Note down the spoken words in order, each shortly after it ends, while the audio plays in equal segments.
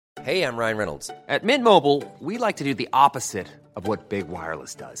Hey, I'm Ryan Reynolds. At Mint Mobile, we like to do the opposite of what Big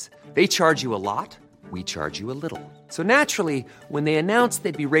Wireless does. They charge you a lot, we charge you a little. So naturally, when they announced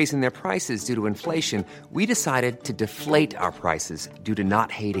they'd be raising their prices due to inflation, we decided to deflate our prices due to not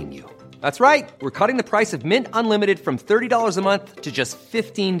hating you. That's right. We're cutting the price of Mint Unlimited from $30 a month to just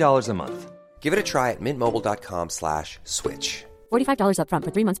 $15 a month. Give it a try at mintmobile.com/switch. $45 up front for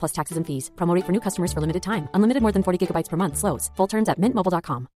 3 months plus taxes and fees. Promo rate for new customers for limited time. Unlimited more than 40 gigabytes per month. Slows full terms at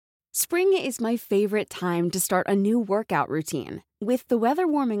mintmobile.com. Spring is my favorite time to start a new workout routine. With the weather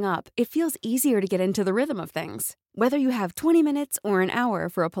warming up, it feels easier to get into the rhythm of things. Whether you have 20 minutes or an hour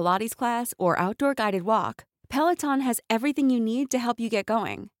for a Pilates class or outdoor guided walk, Peloton has everything you need to help you get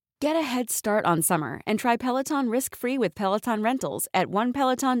going. Get a head start on summer and try Peloton risk-free with Peloton Rentals at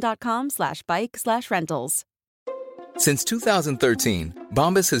onepeloton.com/bike/rentals. Since 2013,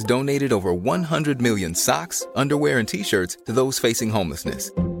 Bombas has donated over 100 million socks, underwear, and T-shirts to those facing homelessness.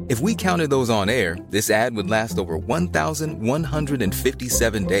 If we counted those on air, this ad would last over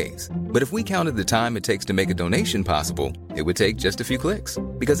 1,157 days. But if we counted the time it takes to make a donation possible, it would take just a few clicks.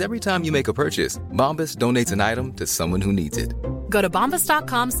 Because every time you make a purchase, Bombas donates an item to someone who needs it. Go to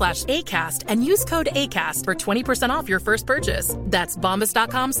bombas.com/ACAST and use code ACAST for 20% off your first purchase. That's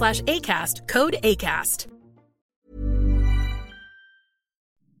bombas.com/ACAST, code ACAST.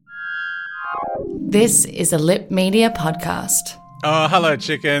 This is a Lip Media podcast. Oh, hello,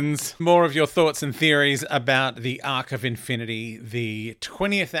 chickens. More of your thoughts and theories about the Arc of Infinity, the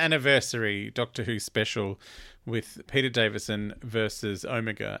 20th anniversary Doctor Who special with Peter Davison versus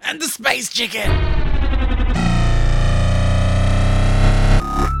Omega and the Space Chicken.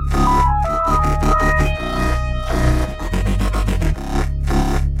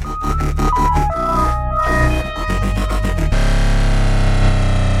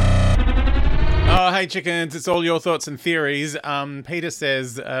 Oh, hey, chickens, it's all your thoughts and theories. Peter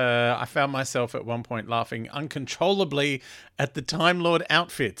says, I found myself at one point laughing uncontrollably at the Time Lord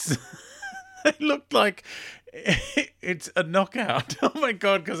outfits. They looked like it's a knockout. Oh, my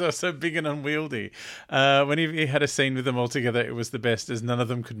God, because they were so big and unwieldy. When he had a scene with them all together, it was the best, as none of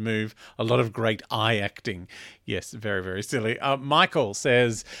them could move. A lot of great eye acting. Yes, very, very silly. Michael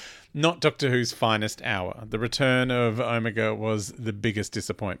says, not Doctor Who's finest hour. The return of Omega was the biggest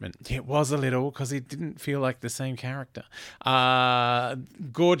disappointment. It was a little, because he didn't feel like the same character.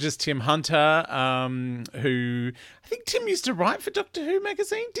 Gorgeous Tim Hunter, who I think Tim used to write for Doctor Who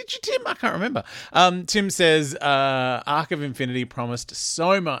magazine. Did you, Tim? I can't remember. Tim says, Arc of Infinity promised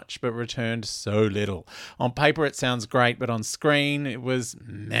so much, but returned so little. On paper, it sounds great, but on screen, it was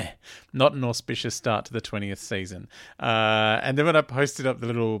meh. Not an auspicious start to the 20th season. And then when I posted up the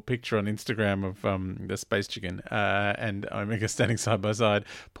little picture on Instagram of the Space Chicken and Omega standing side by side,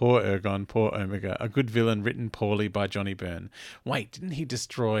 poor Ergon, poor Omega, a good villain written poorly by Johnny Byrne. Wait, didn't he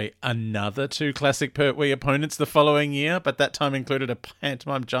destroy another 2 classic Pertwee opponents the following year, but that time included a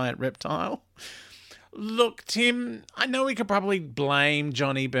pantomime giant reptile? Look, Tim, I know we could probably blame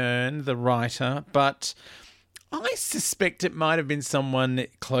Johnny Byrne, the writer, but I suspect it might have been someone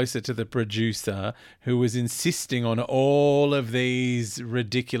closer to the producer who was insisting on all of these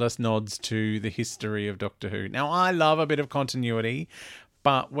ridiculous nods to the history of Doctor Who. Now, I love a bit of continuity,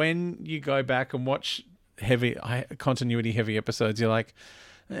 but when you go back and watch continuity-heavy episodes, you're like,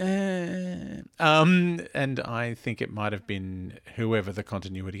 and I think it might have been whoever the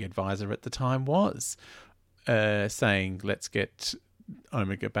continuity advisor at the time was, saying, let's get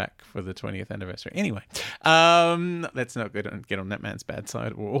Omega back for the 20th anniversary. Anyway, let's not get on that man's bad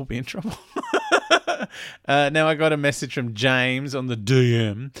side. We'll all be in trouble. Now I got a message from James on the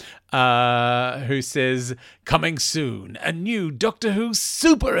DM who says, coming soon, a new Doctor Who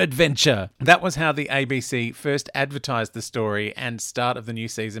super adventure. That was how the ABC first advertised the story and start of the new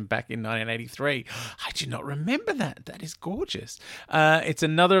season back in 1983. I do not remember that. That is gorgeous. It's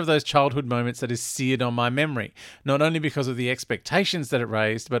another of those childhood moments that is seared on my memory, not only because of the expectations that it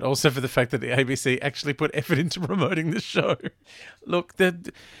raised, but also for the fact that the ABC actually put effort into promoting the show. Look,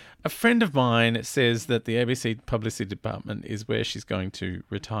 a friend of mine says that the ABC publicity department is where she's going to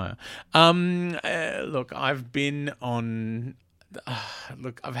retire. Look, I've been on...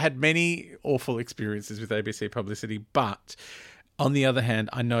 I've had many awful experiences with ABC publicity, but on the other hand,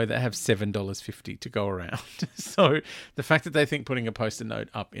 I know they have $7.50 to go around. So the fact that they think putting a post-it note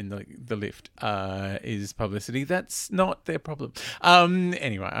up in the lift is publicity, that's not their problem.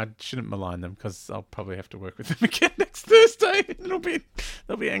 Anyway, I shouldn't malign them because I'll probably have to work with them again next Thursday.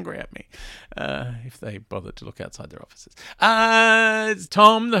 They'll be angry at me if they bother to look outside their offices.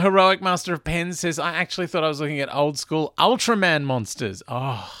 Tom, the heroic master of pens, says, I actually thought I was looking at old school Ultraman monsters.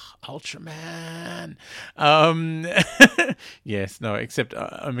 Oh, Ultraman. Yes, no, except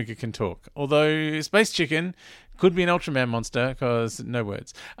Omega can talk. Although Space Chicken could be an Ultraman monster, because no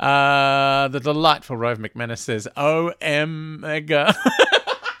words. The delightful Rove McManus says, Omega.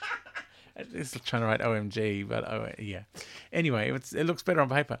 It's trying to write OMG, but yeah. Anyway, it looks better on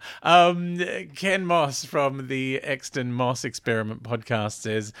paper. Ken Moss from the Exton Moss Experiment podcast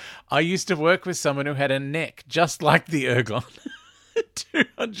says, I used to work with someone who had a neck just like the Ergon.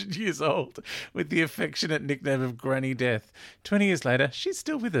 200 years old, with the affectionate nickname of Granny Death. 20 years later, she's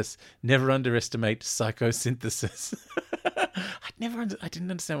still with us. Never underestimate psychosynthesis. I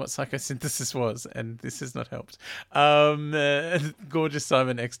didn't understand what psychosynthesis was, and this has not helped. Gorgeous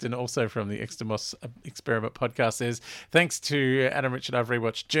Simon Exton, also from the Exton Moss Experiment podcast, says, thanks to Adam Richard, I've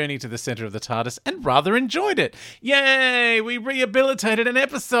rewatched Journey to the Centre of the TARDIS and rather enjoyed it. Yay! We rehabilitated an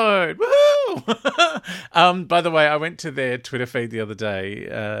episode! Woohoo! By the way, I went to their Twitter feed the other day,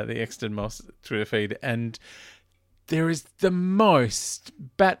 the Exton Moss Twitter feed, and there is the most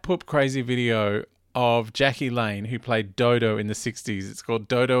bat-poop crazy video of Jackie Lane, who played Dodo in the 60s. It's called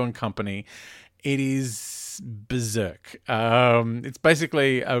Dodo and Company. It is berserk. It's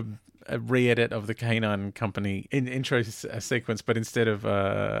basically a re-edit of the Canine Company intro sequence, but instead of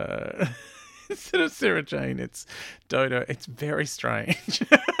Sarah Jane, it's Dodo. It's very strange.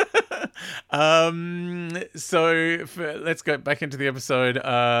 Let's go back into the episode.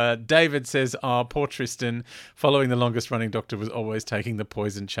 David says, poor Tristan, following the longest running Doctor, was always taking the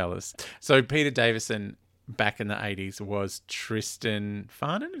poison chalice. So Peter Davison back in the 80s was Tristan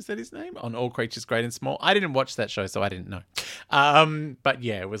Farnan, is that his name? On All Creatures Great and Small. I didn't watch that show, so I didn't know. But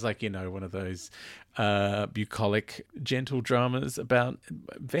yeah, it was like, one of those bucolic, gentle dramas about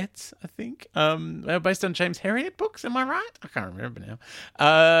vets, I think. They were based on James Herriot books, am I right? I can't remember now.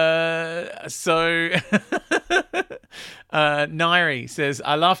 Nairi says,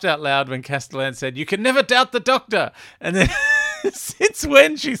 I laughed out loud when Castellan said, you can never doubt the Doctor. And then... Since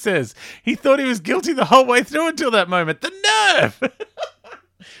when, she says. He thought he was guilty the whole way through until that moment. The nerve!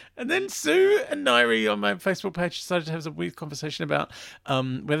 And then Sue and Nairi on my Facebook page decided to have a weird conversation about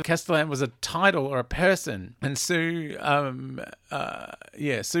whether Castellan was a title or a person. And Sue, Sue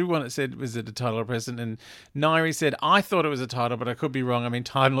said, was it a title or a person? And Nairi said, I thought it was a title, but I could be wrong. I mean,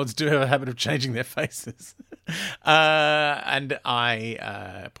 Time Lords do have a habit of changing their faces. And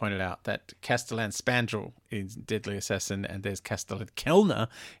I pointed out that Castellan Spandrel is Deadly Assassin, and there's Castellan Kellner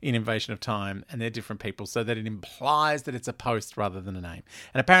in Invasion of Time, and they're different people, so that it implies that it's a post rather than a name.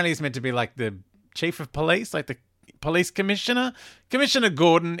 And apparently it's meant to be like the chief of police, like the police commissioner, Commissioner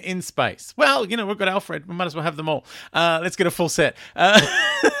Gordon in space. Well, we've got Alfred. We might as well have them all. Let's get a full set. Other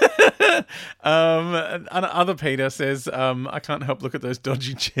Peter says, I can't help look at those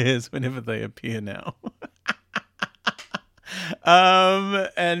dodgy chairs whenever they appear now.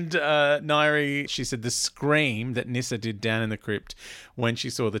 Nairi, she said the scream that Nyssa did down in the crypt when she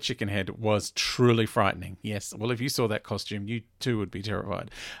saw the chicken head was truly frightening. Yes, well, if you saw that costume, you too would be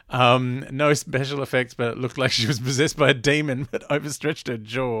terrified. No special effects, but it looked like she was possessed by a demon that overstretched her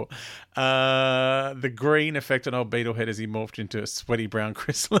jaw. The green effect on old Beetlehead as he morphed into a sweaty brown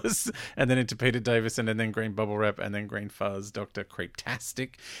chrysalis, and then into Peter Davison, and then green bubble wrap, and then green fuzz, Dr.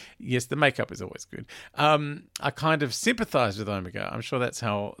 Creeptastic. Yes, the makeup is always good. I kind of sympathise with Omega. I'm sure that's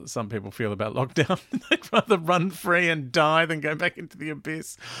how some people feel about lockdown. They'd rather run free and die than go back into the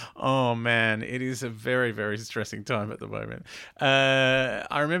abyss. Oh man, it is a very, very stressing time at the moment.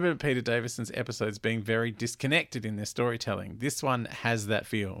 I remember Peter Davison's episodes being very disconnected in their storytelling. This one has that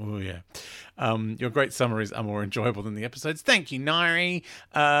feel. Oh yeah. Your great summaries are more enjoyable than the episodes. Thank you, Nairi.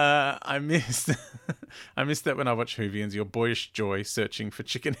 I missed that when I watch Whovians. Your boyish joy searching for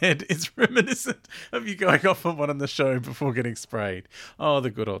chicken head is reminiscent of you going off on one on the show before getting sprayed. Oh, the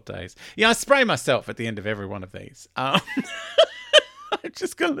good old days. Yeah, I spray myself at the end of every one of these. I've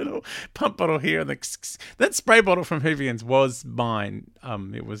just got a little pump bottle here. And that spray bottle from Whovians was mine.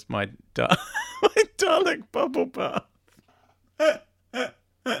 It was my Dalek bubble bath.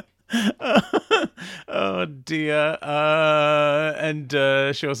 Oh dear. And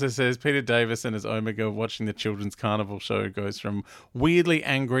she also says Peter Davison as Omega watching the children's carnival show goes from weirdly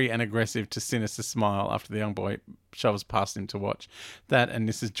angry and aggressive to sinister smile after the young boy shovels past him to watch. That and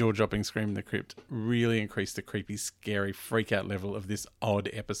this is jaw-dropping scream in the crypt really increased the creepy, scary, freak-out level of this odd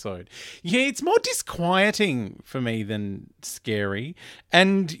episode. Yeah, it's more disquieting for me than scary.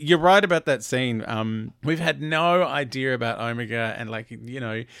 And you're right about that scene. We've had no idea about Omega, and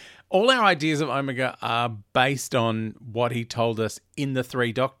all our ideas of Omega are based on what he told us in The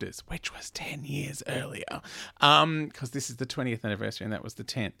Three Doctors, which was 10 years earlier, because this is the 20th anniversary and that was the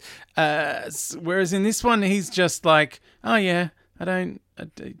 10th. Whereas in this one, he's just like, oh yeah, I don't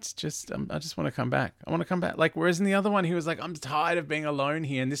it's just I just want to come back. I want to come back. Like, whereas in the other one, he was like, I'm tired of being alone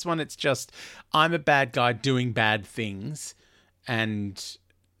here. And this one, it's just, I'm a bad guy doing bad things, and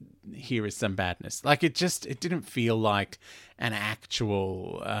here is some badness. Like, it didn't feel like an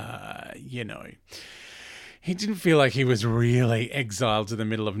actual, he didn't feel like he was really exiled to the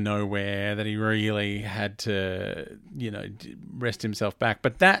middle of nowhere, that he really had to, rest himself back.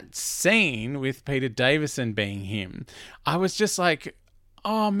 But that scene with Peter Davison being him, I was just like,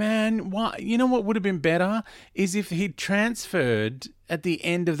 oh man, why? You know what would have been better is if he'd transferred at the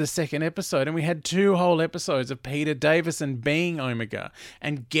end of the second episode and we had 2 whole episodes of Peter Davison being Omega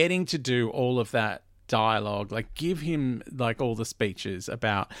and getting to do all of that dialogue, like give him like all the speeches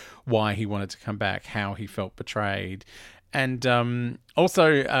about why he wanted to come back, how he felt betrayed. And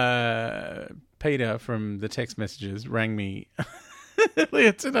also Peter from the text messages rang me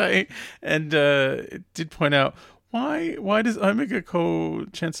earlier today and did point out, why does Omega call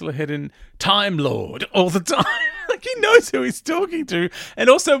Chancellor Hedden Time Lord all the time? Like, he knows who he's talking to. And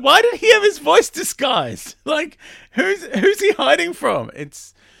also, why did he have his voice disguised? Like, who's he hiding from?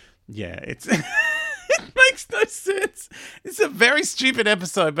 It makes no sense. It's a very stupid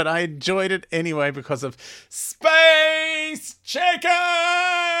episode, but I enjoyed it anyway because of Space Chicken!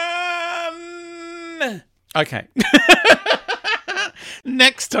 Okay.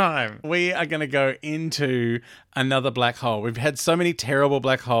 Next time, we are going to go into another black hole. We've had so many terrible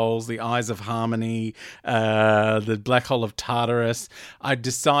black holes, the Eyes of Harmony, the black hole of Tartarus. I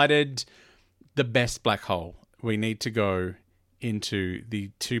decided the best black hole. We need to go into the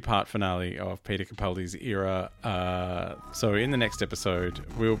 2-part finale of Peter Capaldi's era. So in the next episode,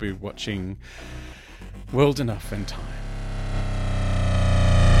 we'll be watching World Enough and Time.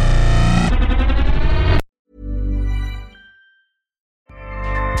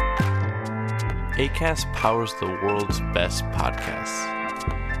 Acast powers the world's best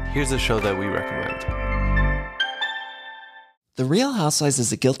podcasts. Here's a show that we recommend. The Real Housewives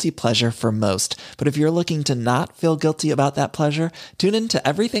is a guilty pleasure for most, but if you're looking to not feel guilty about that pleasure, tune in to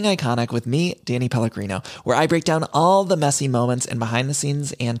Everything Iconic with me, Danny Pellegrino, where I break down all the messy moments and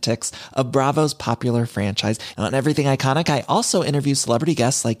behind-the-scenes antics of Bravo's popular franchise. And on Everything Iconic, I also interview celebrity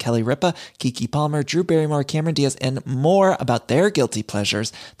guests like Kelly Ripa, Keke Palmer, Drew Barrymore, Cameron Diaz, and more about their guilty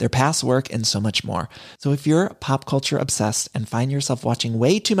pleasures, their past work, and so much more. So if you're pop culture obsessed and find yourself watching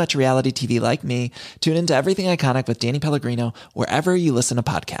way too much reality TV like me, tune into Everything Iconic with Danny Pellegrino, wherever you listen to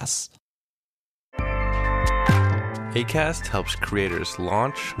podcasts. Acast helps creators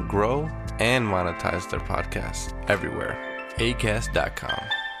launch, grow, and monetize their podcasts everywhere.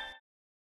 Acast.com.